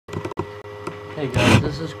Hey guys,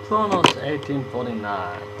 this is Kronos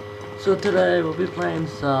 1849. So today we'll be playing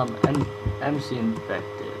some MC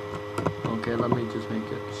Infected. Okay, let me just make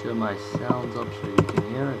sure my sound's up so you can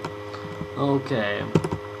hear it. Okay,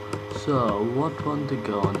 so what one to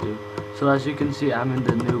go and do? So as you can see, I'm in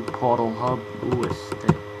the new Portal Hub. Ooh,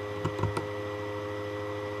 estate.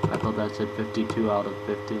 I thought that said 52 out of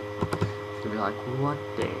 50. So be like, what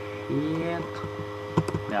the heck?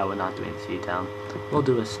 No, we're not doing C-Town. We'll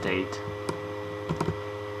do estate.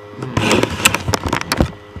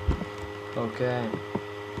 Okay.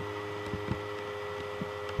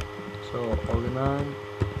 So organize.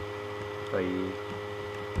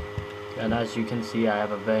 And as you can see, I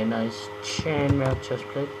have a very nice chainmail chest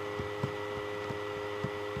plate.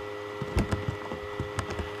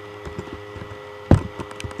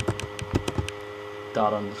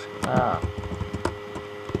 Dot on the screen. Ah.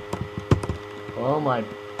 Oh, my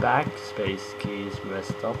backspace keys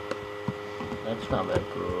messed up. That's not that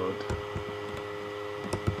good.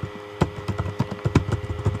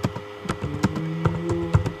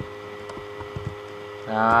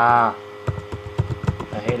 Ah,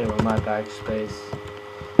 I hate it when my backspace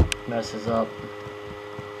messes up.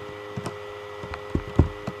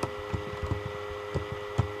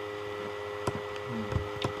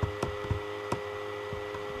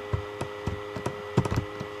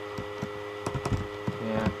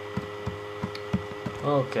 Yeah.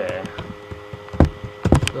 Okay.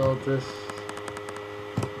 So this.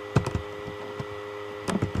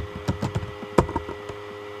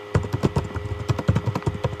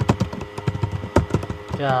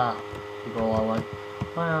 Yeah, people are like,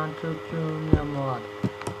 why aren't you Junior mod?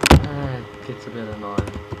 It gets a bit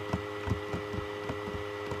annoying.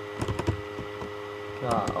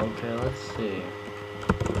 Yeah, okay, let's see.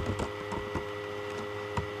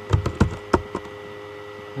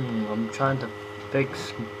 I'm trying to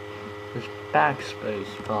fix this backspace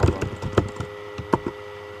problem.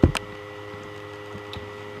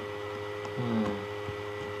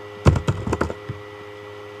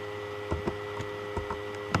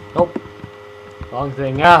 Nope. Wrong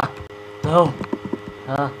thing. Ah! No!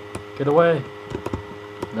 Ah! Get away!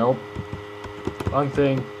 Nope. Wrong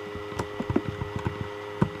thing.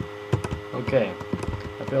 Okay.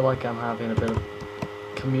 I feel like I'm having a bit of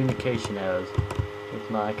communication errors with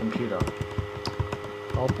my computer.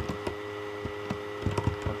 Oh.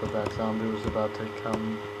 I thought that zombie was about to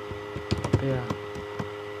come up here.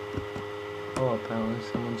 Oh, apparently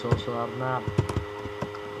someone's also out of map.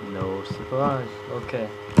 No surprise. Okay.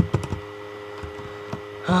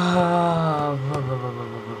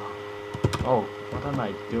 Oh, what am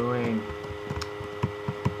I doing?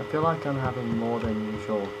 I feel like I'm having more than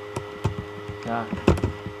usual. Yeah.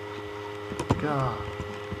 God.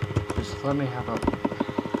 Just let me have a...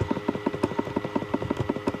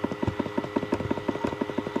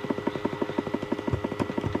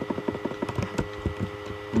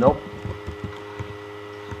 Nope.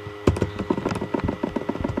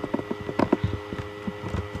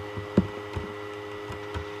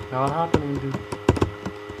 Not happening, dude.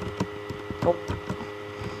 Oh.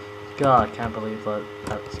 God, I can't believe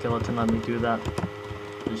that skeleton let me do that.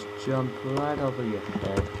 Just jump right over your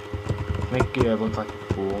head. Make you look like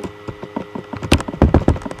a fool.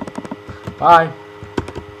 Bye.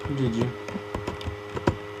 Did you?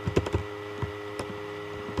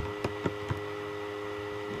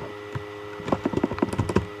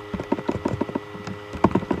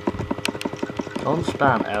 Don't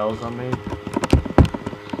spam L's on me.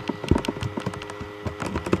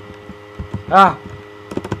 Ah!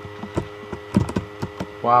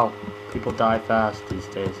 Wow, people die fast these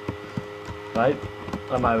days. Right?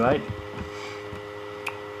 Am I right?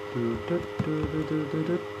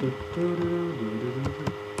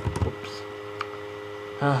 Oops.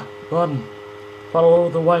 Ah, run! Follow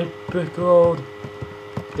the white brick road!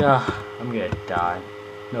 Yeah, I'm gonna die.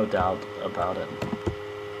 No doubt about it.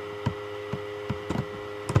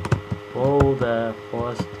 Whoa there,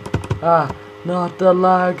 forest. Ah! Not the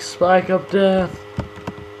lag spike of death!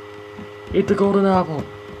 Eat the golden apple!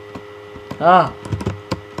 Ah!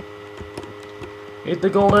 Eat the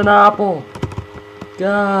golden apple!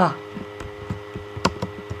 Gah!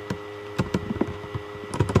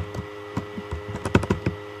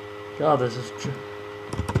 God, this is true.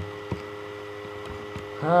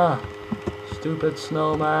 Ah! Stupid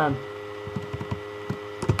snowman!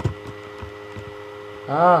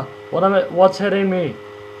 Ah! What's hitting me?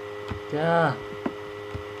 Yeah.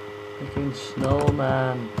 Freaking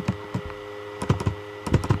snowman.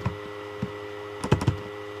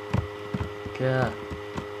 Yeah.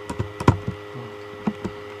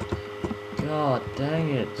 God dang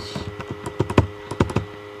it.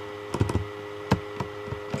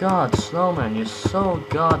 God, Snowman, you're so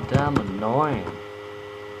goddamn annoying.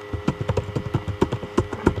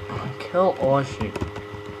 Kill Orshi.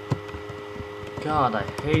 God, I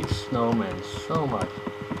hate snowmen so much.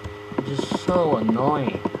 They're just so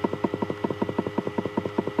annoying.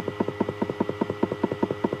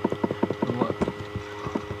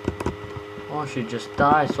 Orshi, just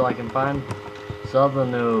die so I can find this other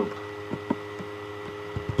noob.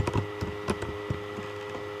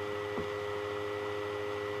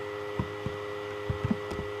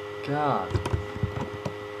 God.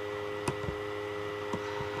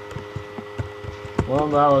 Well,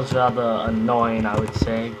 that was rather annoying, I would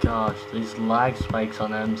say. Gosh, these lag spikes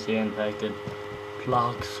on MC Infected.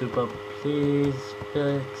 Block Super, please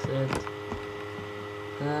fix it.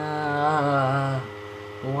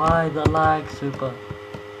 Why the lag Super?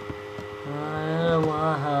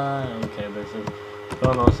 Why? Okay, this is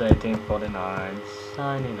Kronos 1849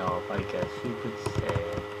 signing off, I guess you could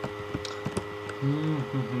say.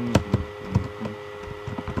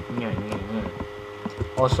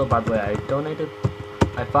 Also, by the way, I donated.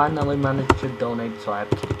 I finally managed to donate, so I have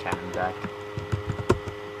Kitty Cat back.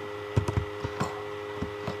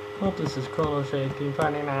 Well, this is Kronos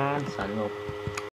 1849 signing off.